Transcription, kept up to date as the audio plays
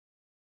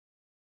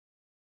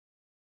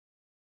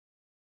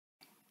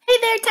Hey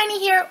there, Tiny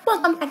here.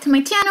 Welcome back to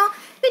my channel.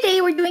 Today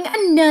we're doing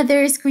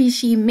another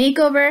squishy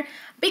makeover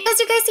because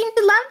you guys seem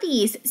to love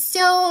these.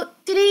 So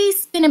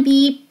today's gonna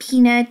be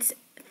Peanuts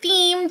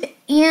themed,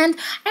 and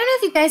I don't know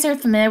if you guys are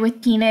familiar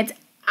with Peanuts.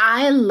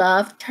 I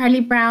love Charlie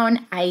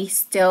Brown. I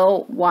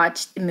still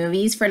watch the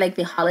movies for like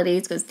the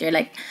holidays because they're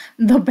like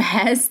the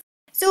best.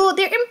 So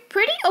they're in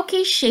pretty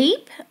okay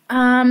shape.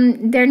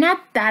 They're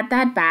not that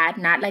bad,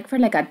 not like for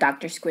like a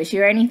Dr. Squishy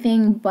or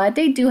anything, but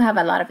they do have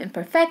a lot of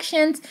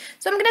imperfections.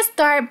 So I'm gonna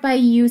start by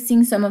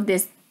using some of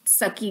this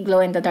sucky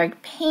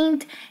glow-in-the-dark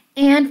paint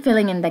and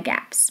filling in the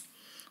gaps.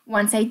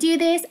 Once I do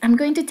this, I'm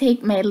going to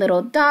take my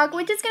little dog,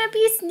 which is gonna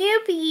be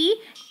Snoopy,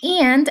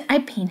 and I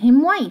paint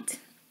him white.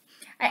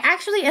 I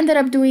actually ended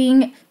up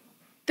doing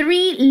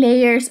 3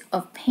 layers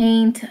of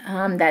paint.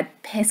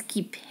 That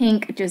pesky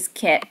pink just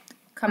kept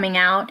coming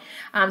out.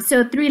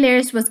 So 3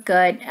 layers was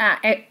good.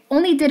 I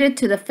only did it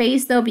to the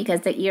face though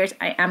because the ears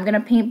I am gonna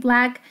paint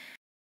black.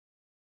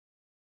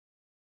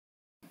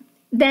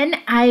 Then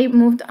I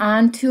moved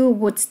on to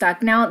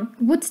Woodstock. Now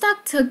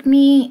Woodstock took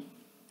me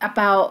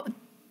about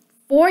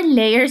 4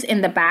 layers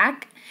in the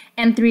back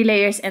and 3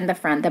 layers in the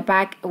front. The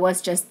back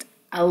was just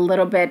a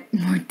little bit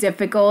more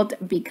difficult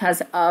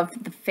because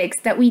of the fix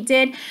that we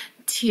did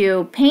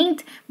to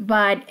paint,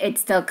 but it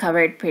still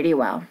covered pretty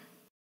well.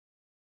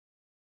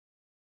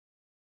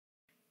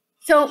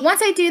 So once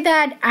I do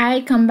that,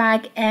 I come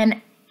back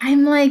and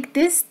I'm like,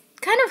 this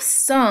kind of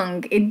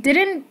sung. It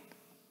didn't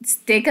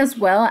stick as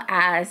well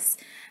as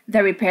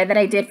the repair that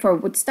I did for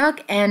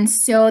Woodstock. And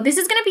so this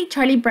is going to be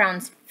Charlie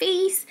Brown's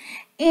face.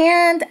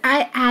 And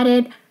I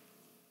added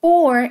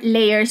 4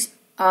 layers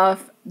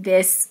of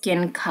this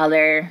skin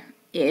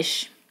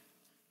color-ish.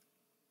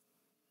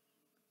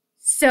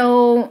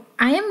 So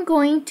I am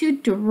going to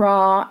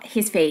draw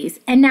his face.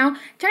 And now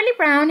Charlie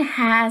Brown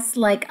has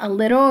like a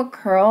little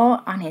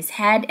curl on his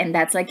head, and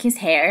that's like his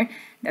hair.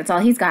 That's all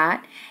he's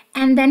got.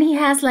 And then he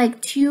has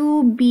like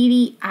 2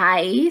 beady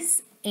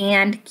eyes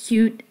and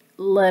cute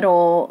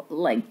little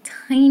like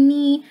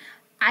tiny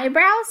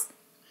eyebrows.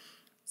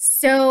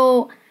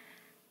 So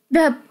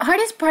the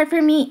hardest part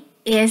for me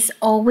is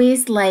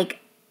always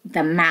like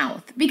the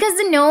mouth, because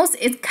the nose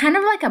is kind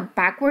of like a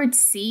backward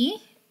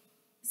C.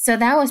 So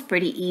that was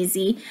pretty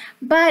easy,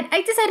 but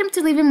I decided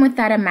to leave him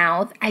without a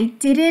mouth. I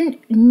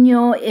didn't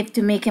know if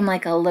to make him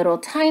like a little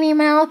tiny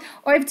mouth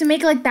or if to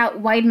make like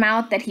that wide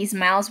mouth that he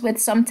smiles with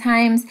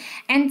sometimes.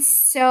 And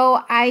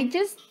so I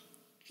just,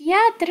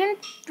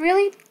 didn't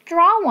really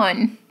draw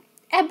one.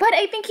 But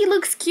I think he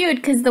looks cute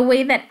because the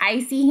way that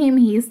I see him,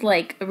 he's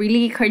like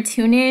really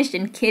cartoonish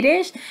and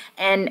kiddish,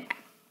 and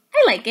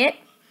I like it.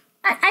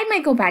 I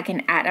might go back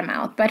and add a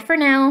mouth, but for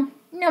now,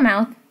 no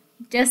mouth.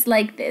 Just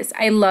like this.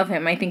 I love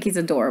him. I think he's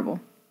adorable.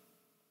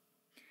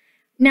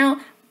 Now,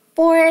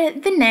 for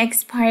the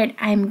next part,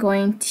 I'm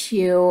going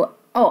to...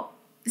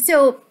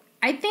 so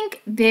I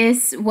think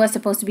this was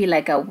supposed to be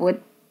like a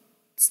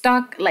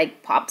Woodstock,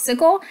 like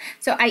popsicle.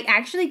 So I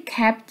actually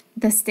kept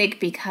the stick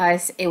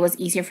because it was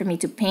easier for me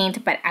to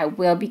paint, but I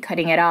will be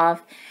cutting it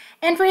off.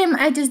 And for him,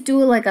 I just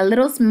do like a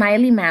little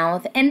smiley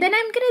mouth. And then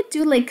I'm gonna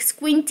do like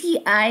squinty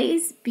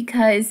eyes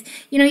because,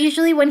 you know,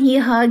 usually when he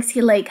hugs,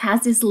 he like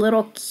has this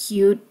little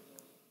cute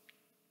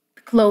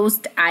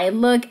closed eye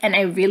look, and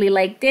I really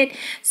liked it.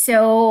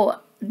 So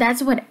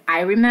that's what I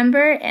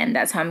remember, and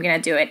that's how I'm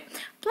gonna do it.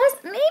 Plus,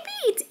 maybe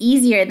it's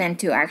easier than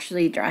to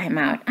actually draw him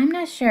out. I'm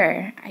not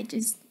sure.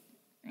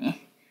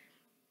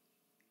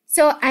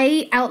 So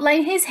I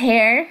outline his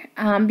hair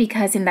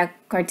because in the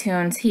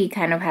cartoons he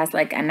kind of has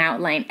like an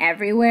outline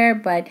everywhere,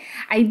 but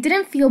I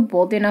didn't feel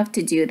bold enough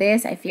to do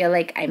this. I feel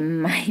like I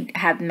might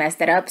have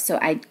messed it up, so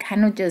I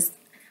kind of just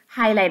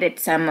highlighted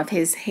some of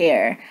his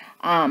hair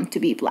to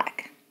be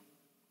black.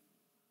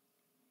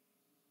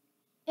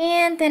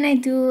 And then I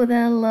do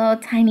the little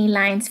tiny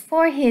lines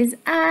for his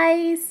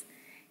eyes.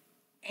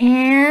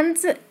 And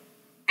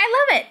I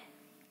love it.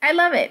 I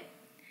love it.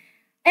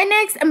 And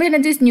next, I'm going to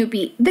do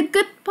Snoopy. The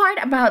good part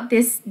about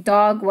this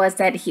dog was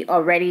that he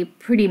already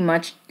pretty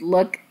much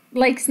looked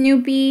like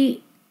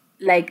Snoopy,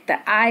 like the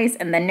eyes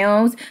and the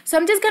nose. So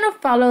I'm just going to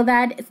follow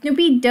that.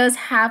 Snoopy does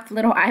have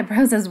little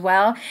eyebrows as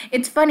well.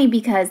 It's funny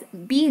because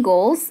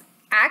beagles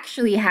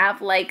actually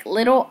have like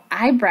little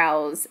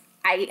eyebrows.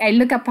 I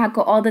look at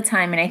Paco all the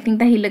time, and I think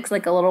that he looks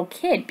like a little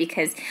kid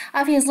because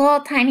of his little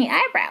tiny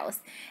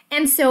eyebrows.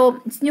 And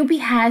so Snoopy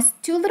has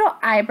 2 little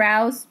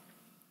eyebrows,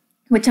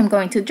 which I'm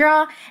going to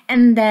draw.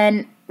 And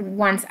then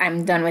once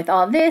I'm done with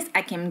all this,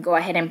 I can go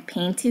ahead and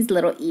paint his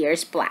little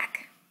ears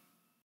black.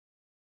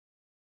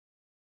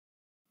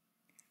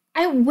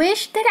 I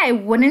wish that I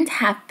wouldn't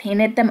have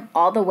painted them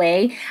all the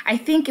way. I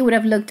think it would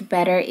have looked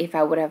better if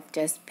I would have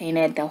just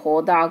painted the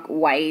whole dog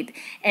white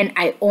and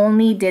I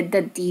only did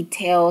the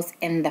details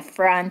in the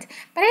front.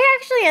 But I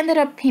actually ended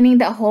up painting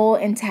the whole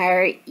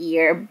entire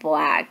ear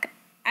black.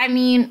 I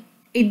mean,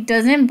 it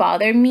doesn't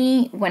bother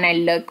me when I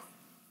look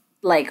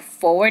like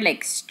forward,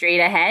 like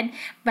straight ahead.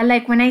 But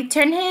like when I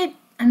turn it,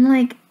 I'm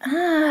like,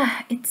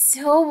 it's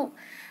so,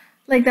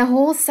 like the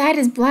whole side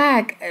is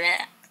black.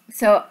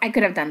 So I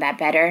could have done that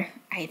better,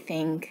 I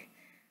think.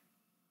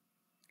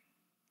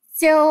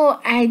 So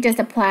I just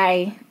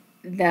apply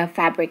the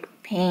fabric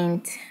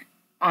paint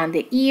on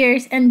the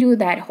ears and do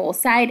that whole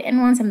side. And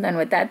once I'm done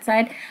with that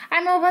side, I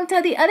move on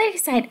to the other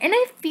side. And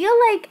I feel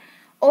like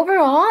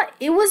overall,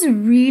 it was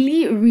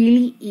really,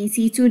 really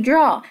easy to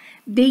draw.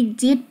 They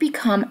did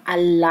become a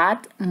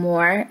lot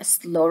more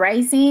slow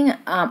rising.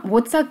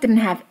 Woodstock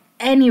didn't have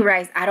any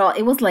rise at all.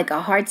 It was like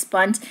a hard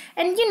sponge.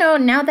 And you know,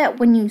 now that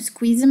when you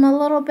squeeze them a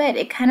little bit,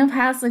 it kind of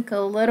has like a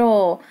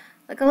little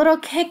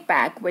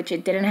kickback, which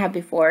it didn't have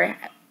before.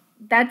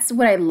 That's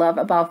what I love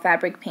about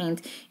fabric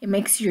paint. It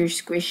makes your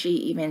squishy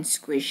even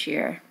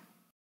squishier.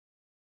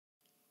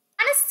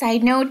 On a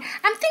side note,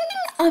 I'm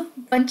thinking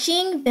of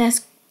bunching the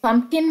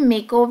pumpkin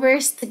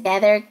makeovers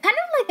together, kind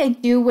of like I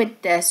do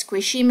with the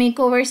squishy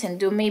makeovers, and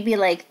do maybe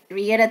like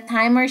 3 at a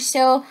time or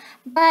so.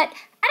 But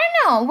I don't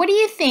know. What do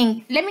you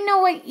think? Let me know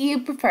what you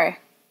prefer.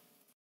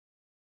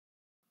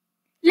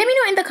 Let me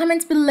know in the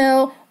comments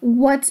below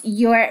what's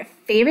your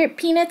favorite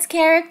Peanuts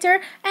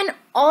character, and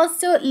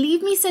also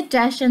leave me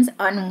suggestions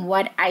on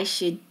what I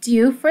should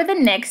do for the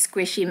next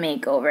squishy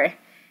makeover.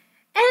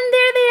 And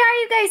there they are,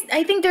 you guys.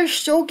 I think they're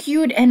so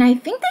cute, and I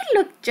think they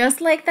look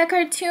just like the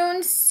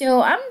cartoons,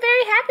 so I'm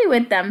very happy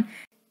with them.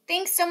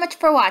 Thanks so much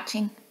for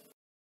watching.